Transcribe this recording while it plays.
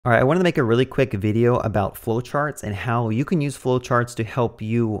All right, I wanted to make a really quick video about flowcharts and how you can use flowcharts to help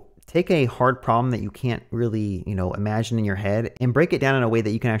you take a hard problem that you can't really, imagine in your head and break it down in a way that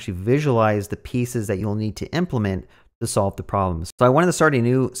you can actually visualize the pieces that you'll need to implement to solve the problems. So I wanted to start a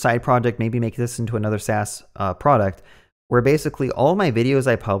new side project, maybe make this into another SaaS product, where basically all my videos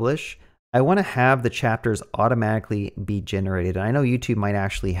I publish, I want to have the chapters automatically be generated. And I know YouTube might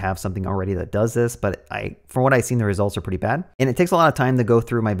actually have something already that does this, but from what I've seen, the results are pretty bad. And it takes a lot of time to go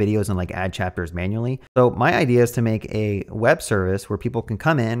through my videos and like add chapters manually. So my idea is to make a web service where people can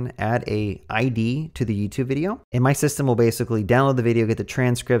come in, add a ID to the YouTube video, and my system will basically download the video, get the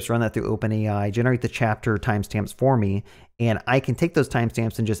transcripts, run that through OpenAI, generate the chapter timestamps for me, and I can take those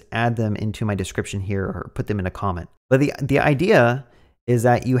timestamps and just add them into my description here or put them in a comment. But the idea is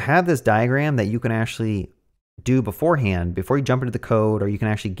that you have this diagram that you can actually do beforehand, before you jump into the code, or you can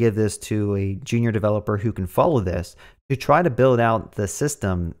actually give this to a junior developer who can follow this to try to build out the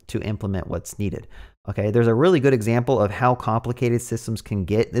system to implement what's needed. Okay, there's a really good example of how complicated systems can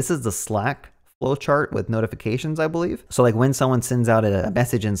get. This is the Slack flowchart with notifications, I believe. So like when someone sends out a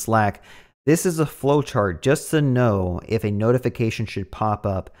message in Slack, this is a flowchart just to know if a notification should pop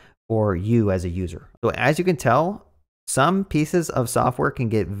up for you as a user. So as you can tell, some pieces of software can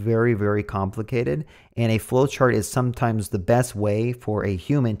get very, very complicated, and a flowchart is sometimes the best way for a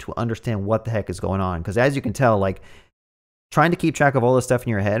human to understand what the heck is going on. Because as you can tell, like trying to keep track of all this stuff in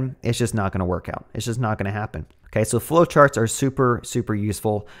your head, it's just not going to work out. It's just not going to happen. Okay, so flowcharts are super, super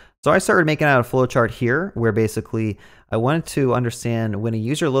useful. So I started making out a flowchart here where basically I wanted to understand when a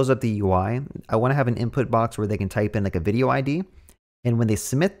user loads up the UI, I want to have an input box where they can type in like a video ID. And when they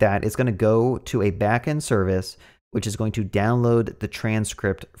submit that, it's going to go to a backend service which is going to download the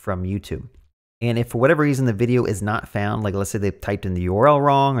transcript from YouTube. And if for whatever reason the video is not found, like let's say they typed in the URL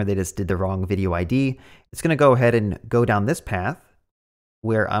wrong or they just did the wrong video ID, it's going to go ahead and go down this path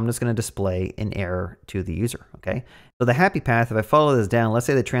where I'm just going to display an error to the user, okay? So the happy path, if I follow this down, let's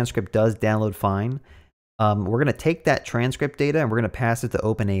say the transcript does download fine, we're going to take that transcript data and we're going to pass it to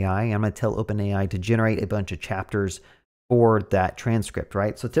OpenAI. I'm going to tell OpenAI to generate a bunch of chapters for that transcript,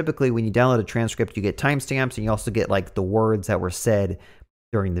 right? So typically when you download a transcript, you get timestamps and you also get like the words that were said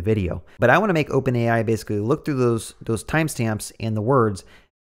during the video. But I want to make OpenAI basically look through those timestamps and the words,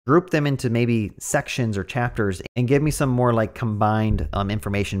 group them into maybe sections or chapters, and give me some more like combined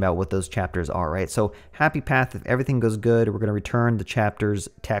information about what those chapters are, right? So happy path, if everything goes good, we're going to return the chapters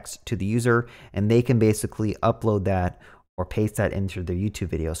text to the user and they can basically upload that or paste that into their YouTube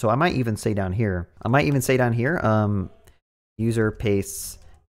video. So I might even say down here, user pastes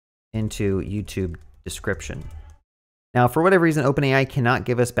into YouTube description. Now, for whatever reason, OpenAI cannot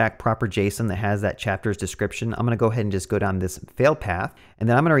give us back proper JSON that has that chapter's description. I'm going to go ahead and just go down this fail path, and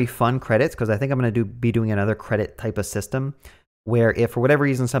then I'm going to refund credits because I think I'm going to be doing another credit type of system where if for whatever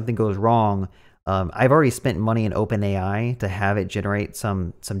reason something goes wrong, I've already spent money in OpenAI to have it generate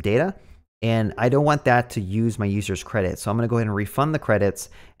some data, and I don't want that to use my user's credits. So I'm going to go ahead and refund the credits,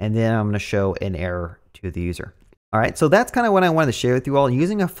 and then I'm going to show an error to the user. All right, so that's kind of what I wanted to share with you all.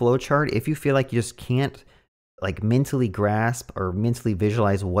 Using a flowchart, if you feel like you just can't like mentally grasp or mentally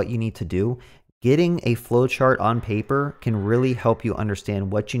visualize what you need to do, getting a flowchart on paper can really help you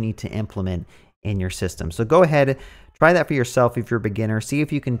understand what you need to implement in your system. So go ahead, try that for yourself if you're a beginner. See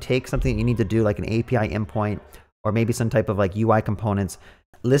if you can take something you need to do like an API endpoint or maybe some type of like UI components.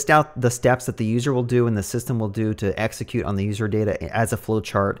 List out the steps that the user will do and the system will do to execute on the user data as a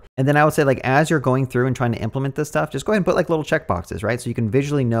flowchart. And then I would say like as you're going through and trying to implement this stuff, just go ahead and put like little checkboxes, right? So you can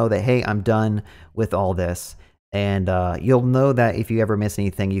visually know that, hey, I'm done with all this. And you'll know that if you ever miss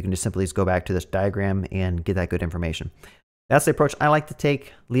anything, you can just simply go back to this diagram and get that good information. That's the approach I like to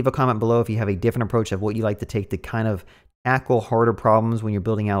take. Leave a comment below if you have a different approach of what you like to take to kind of tackle harder problems when you're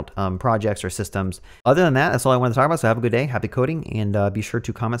building out projects or systems. Other than that, that's all I want to talk about. So have a good day, happy coding, and be sure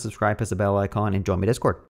to comment, subscribe, press the bell icon, and join my Discord.